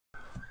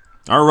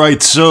All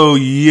right, so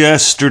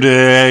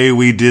yesterday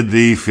we did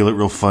the Feel It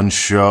Real Fun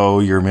show,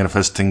 your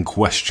manifesting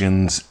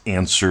questions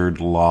answered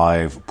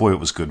live. Boy, it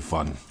was good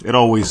fun. It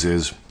always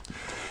is.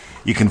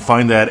 You can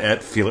find that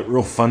at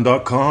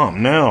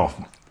feelitrealfun.com.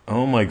 Now,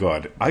 oh my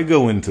God, I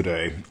go in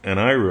today and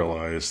I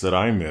realize that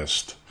I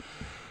missed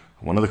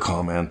one of the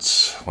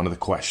comments, one of the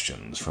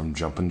questions from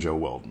Jumpin' Joe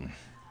Weldon.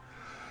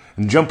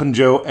 And Jumpin'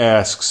 Joe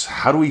asks,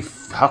 how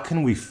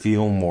can we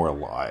feel more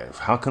alive?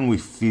 How can we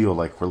feel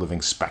like we're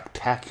living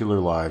spectacular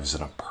lives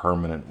in a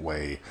permanent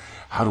way?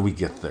 How do we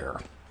get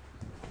there?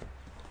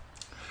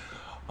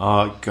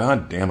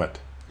 God damn it.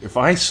 If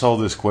I saw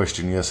this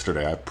question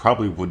yesterday, I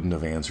probably wouldn't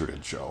have answered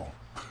it, Joe.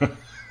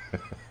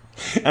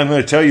 I'm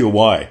going to tell you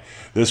why.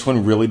 This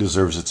one really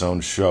deserves its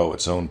own show,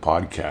 its own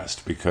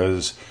podcast,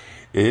 because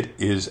it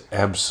is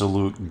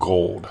absolute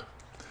gold.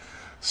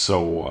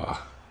 So,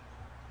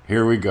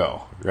 here we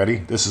go. Ready?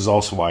 This is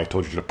also why I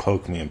told you to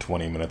poke me in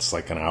 20 minutes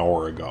like an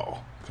hour ago,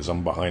 because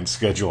I'm behind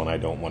schedule and I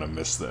don't want to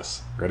miss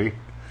this. Ready?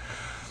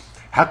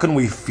 How can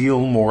we feel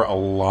more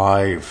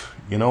alive?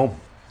 You know,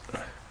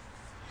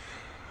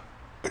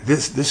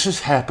 this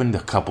has happened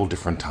a couple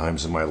different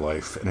times in my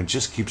life, and it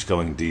just keeps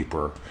going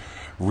deeper.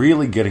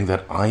 Really getting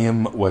that I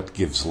am what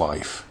gives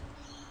life.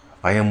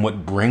 I am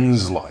what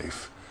brings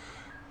life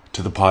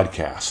to the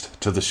podcast,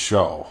 to the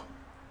show.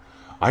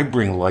 I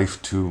bring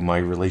life to my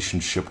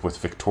relationship with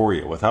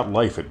Victoria. Without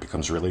life, it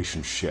becomes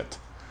relationship.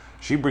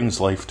 She brings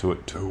life to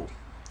it too.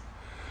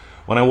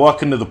 When I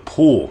walk into the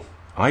pool,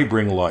 I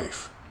bring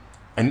life.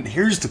 And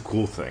here's the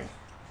cool thing.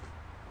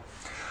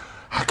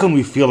 How can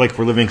we feel like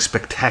we're living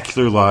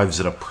spectacular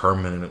lives in a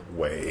permanent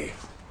way?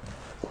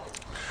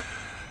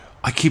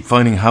 I keep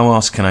finding, how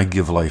else can I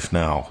give life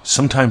now?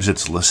 Sometimes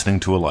it's listening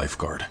to a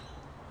lifeguard.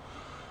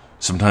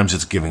 Sometimes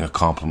it's giving a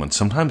compliment.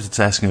 Sometimes it's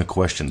asking a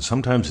question.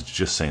 Sometimes it's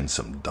just saying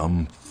some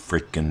dumb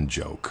freaking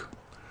joke.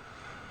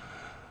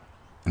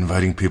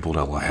 Inviting people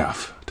to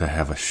laugh, to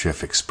have a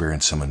shift,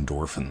 experience some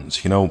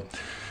endorphins. You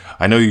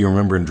know you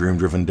remember in Dream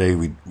Driven Day,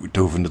 we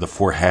dove into the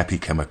 4 happy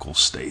chemical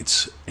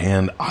states.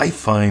 And I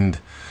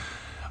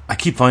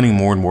keep finding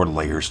more and more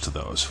layers to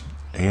those.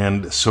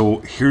 And so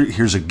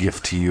here's a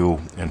gift to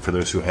you, and for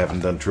those who haven't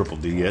done Triple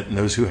D yet, and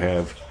those who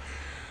have,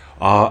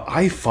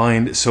 I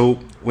find, so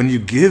when you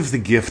give the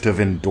gift of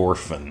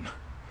endorphin,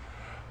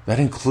 that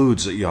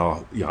includes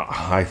a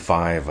high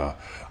five, a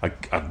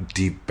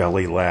deep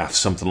belly laugh,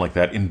 something like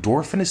that.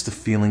 Endorphin is the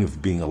feeling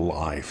of being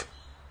alive.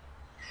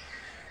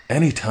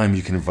 Anytime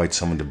you can invite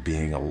someone to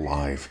being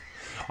alive.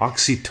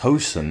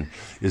 Oxytocin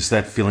is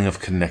that feeling of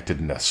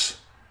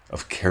connectedness,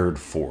 of cared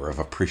for, of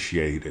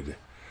appreciated.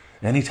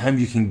 Anytime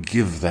you can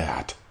give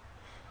that.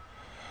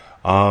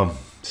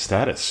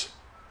 Status.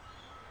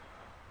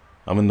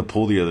 I'm in the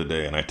pool the other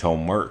day, and I tell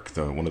Mark,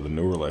 one of the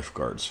newer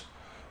lifeguards,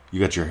 you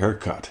got your hair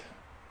cut.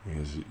 He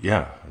goes,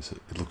 yeah. I said,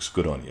 it looks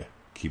good on you.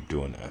 Keep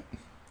doing that.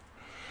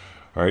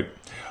 All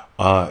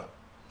right.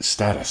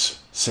 Status.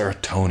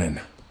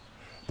 Serotonin.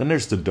 Then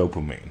there's the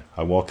dopamine.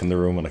 I walk in the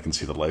room, and I can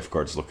see the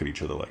lifeguards look at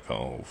each other like,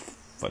 oh,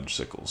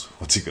 fudgesicles.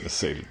 What's he going to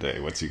say today?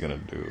 What's he going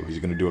to do? He's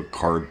going to do a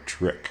card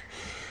trick.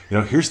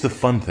 Here's the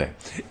fun thing.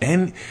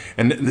 And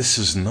this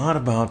is not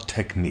about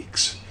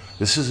techniques.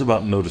 This is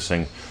about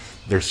noticing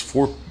there's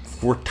four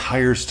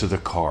tires to the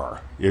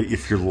car.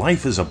 If your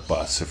life is a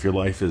bus, if your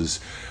life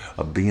is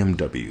a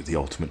BMW, the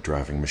ultimate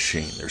driving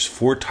machine, there's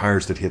 4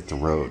 tires that hit the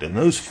road. And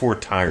those 4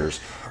 tires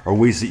are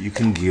ways that you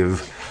can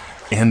give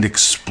and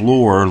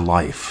explore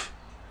life.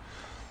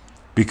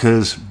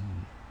 Because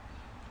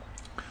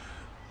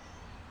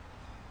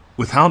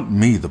without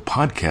me, the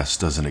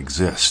podcast doesn't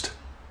exist.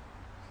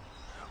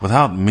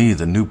 Without me,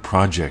 the new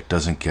project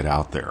doesn't get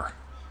out there.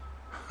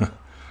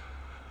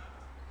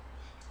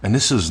 And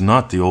this is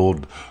not the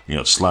old,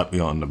 slap me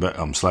on the back.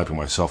 I'm slapping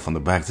myself on the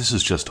back. This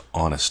is just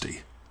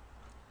honesty.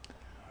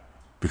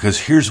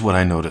 Because here's what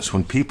I notice.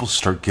 When people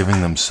start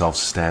giving themselves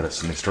status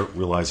and they start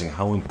realizing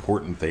how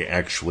important they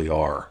actually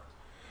are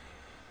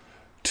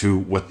to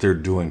what they're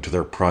doing, to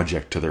their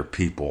project, to their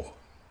people,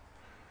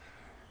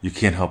 you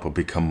can't help but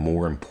become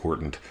more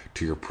important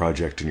to your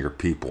project and your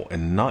people,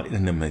 and not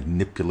in a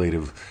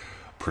manipulative,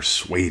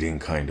 persuading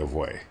kind of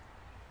way.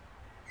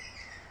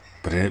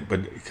 But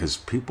because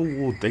people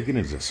they get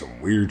into some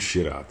weird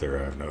shit out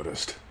there, I've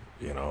noticed.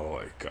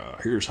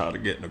 Here's how to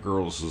get into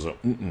girls.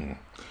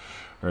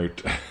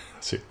 Right?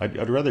 See,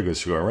 I'd rather go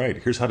all right,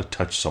 here's how to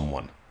touch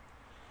someone.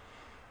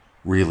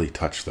 Really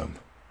touch them.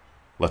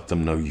 Let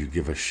them know you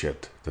give a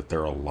shit, that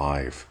they're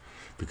alive.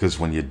 Because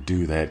when you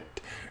do that,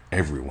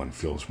 everyone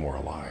feels more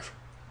alive.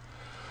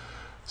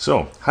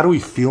 So, how do we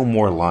feel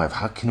more alive?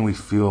 How can we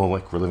feel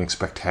like we're living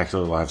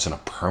spectacular lives in a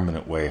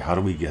permanent way? How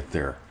do we get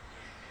there?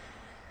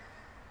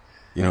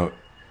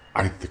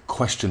 The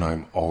question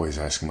I'm always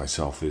asking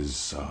myself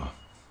is,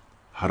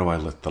 how do I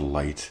let the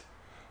light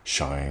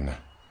shine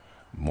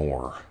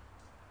more,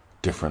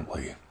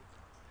 differently?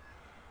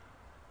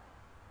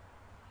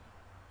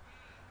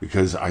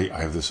 Because I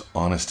have this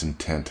honest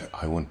intent.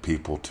 I want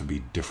people to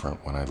be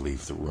different when I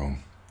leave the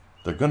room.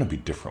 They're going to be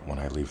different when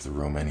I leave the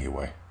room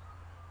anyway.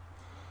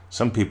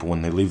 Some people,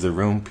 when they leave the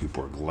room,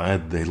 people are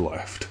glad they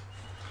left.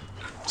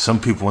 Some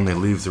people, when they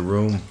leave the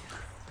room,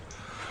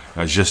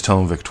 I was just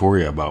telling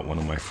Victoria about one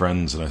of my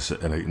friends, and I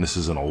said, and this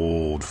is an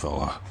old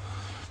fella,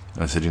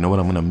 and I said, you know what,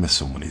 I'm going to miss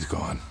him when he's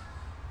gone.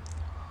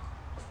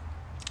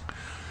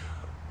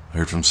 I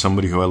heard from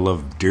somebody who I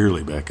loved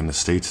dearly back in the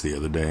States the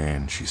other day,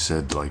 and she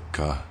said, like,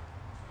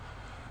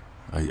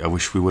 I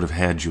wish we would have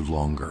had you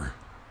longer.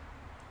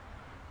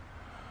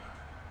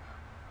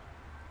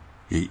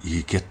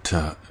 You get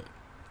to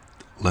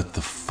let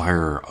the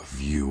fire of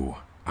you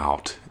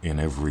out in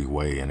every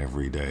way and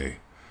every day.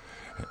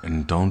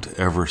 And don't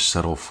ever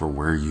settle for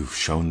where you've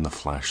shown the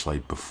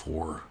flashlight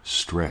before.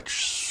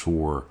 Stretch,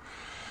 soar,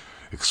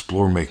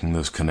 explore making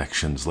those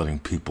connections, letting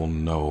people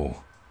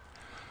know.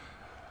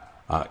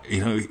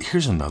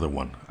 Here's another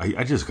one.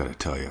 I just got to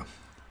tell you.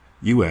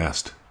 You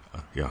asked.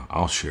 Yeah,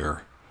 I'll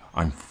share.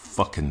 I'm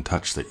fucking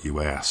touched that you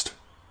asked.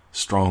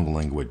 Strong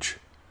language.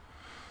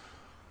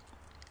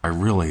 I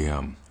really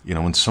am.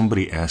 When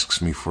somebody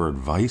asks me for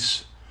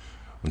advice,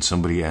 when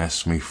somebody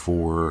asks me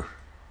for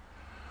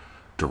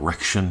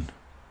direction,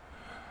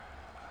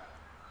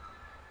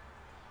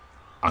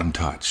 I'm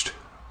touched.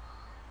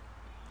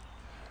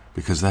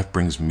 Because that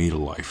brings me to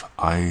life.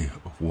 I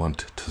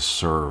want to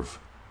serve.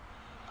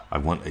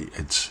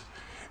 It's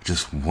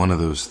just one of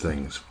those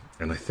things.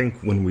 And I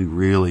think when we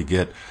really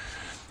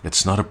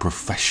it's not a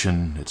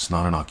profession, it's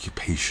not an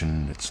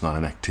occupation, it's not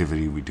an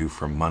activity we do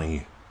for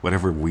money,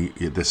 whatever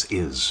this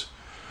is.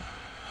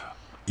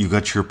 You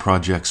got your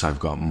projects, I've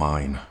got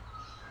mine.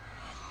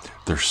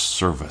 They're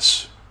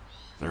service.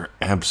 They're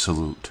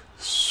absolute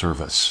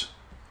service.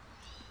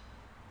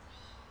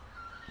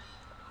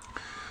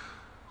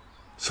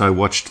 So I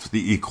watched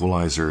The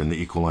Equalizer and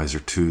The Equalizer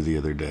 2 the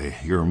other day.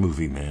 You're a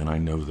movie man, I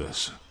know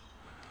this.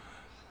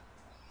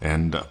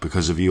 And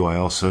because of you, I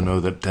also know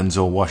that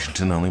Denzel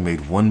Washington only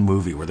made one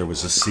movie where there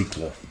was a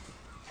sequel.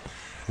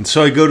 And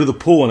so I go to the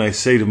pool and I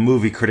say to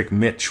movie critic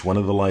Mitch, one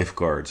of the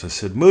lifeguards, I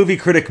said, movie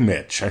critic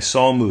Mitch, I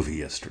saw a movie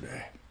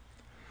yesterday.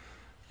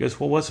 He goes,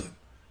 what was it?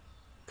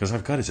 Because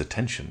I've got his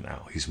attention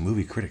now. He's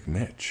movie critic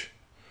Mitch.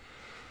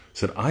 I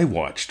said, I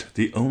watched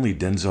the only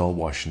Denzel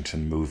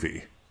Washington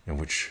movie in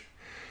which,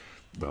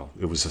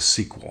 it was a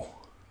sequel.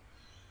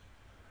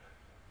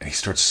 And he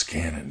starts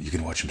scanning. You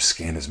can watch him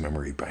scan his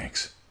memory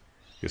banks.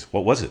 He goes,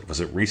 what was it? Was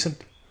it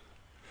recent?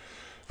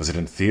 Was it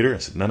in theater? I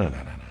said, no.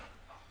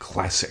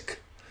 Classic.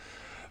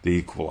 The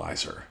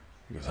Equalizer.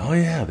 He goes, oh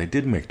yeah, they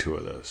did make 2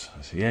 of those.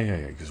 I said,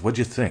 yeah. He goes, what'd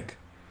you think?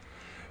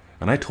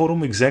 And I told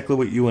him exactly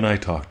what you and I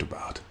talked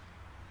about.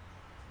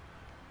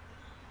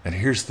 And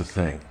here's the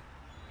thing.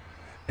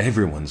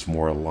 Everyone's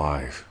more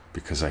alive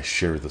because I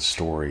share the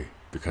story,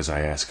 because I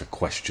ask a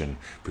question,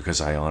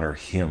 because I honor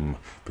him,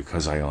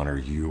 because I honor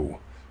you.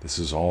 This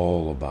is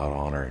all about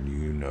honor, and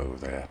you know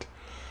that.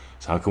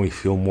 So how can we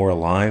feel more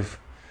alive?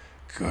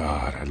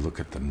 God, I look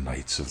at the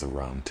Knights of the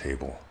Round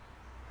Table.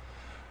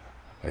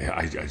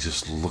 I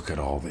just look at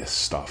all this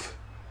stuff,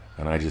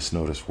 and I just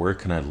notice, where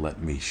can I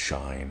let me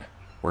shine?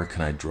 Where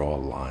can I draw a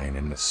line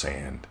in the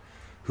sand?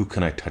 Who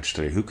can I touch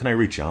today? Who can I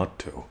reach out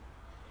to?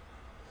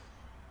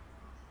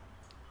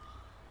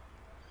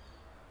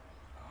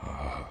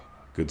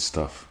 Good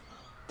stuff.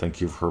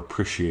 Thank you for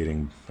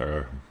appreciating,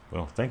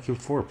 thank you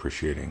for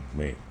appreciating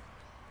me.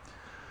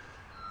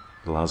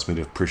 It allows me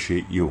to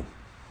appreciate you.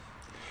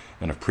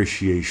 And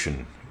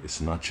appreciation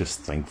is not just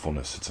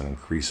thankfulness, it's an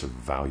increase of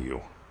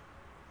value.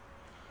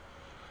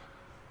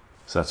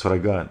 So that's what I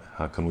got.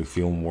 How can we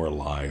feel more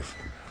alive?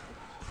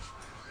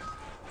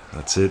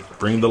 That's it.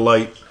 Bring the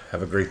light.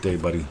 Have a great day,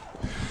 buddy.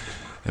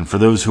 And for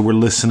those who were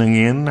listening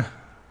in,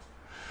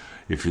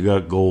 if you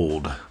got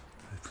gold,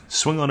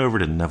 swing on over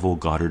to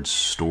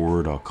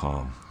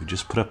NevilleGoddardStore.com. We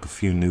just put up a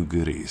few new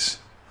goodies.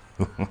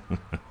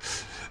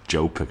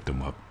 Joe picked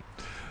them up.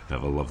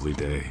 Have a lovely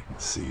day.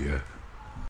 See ya.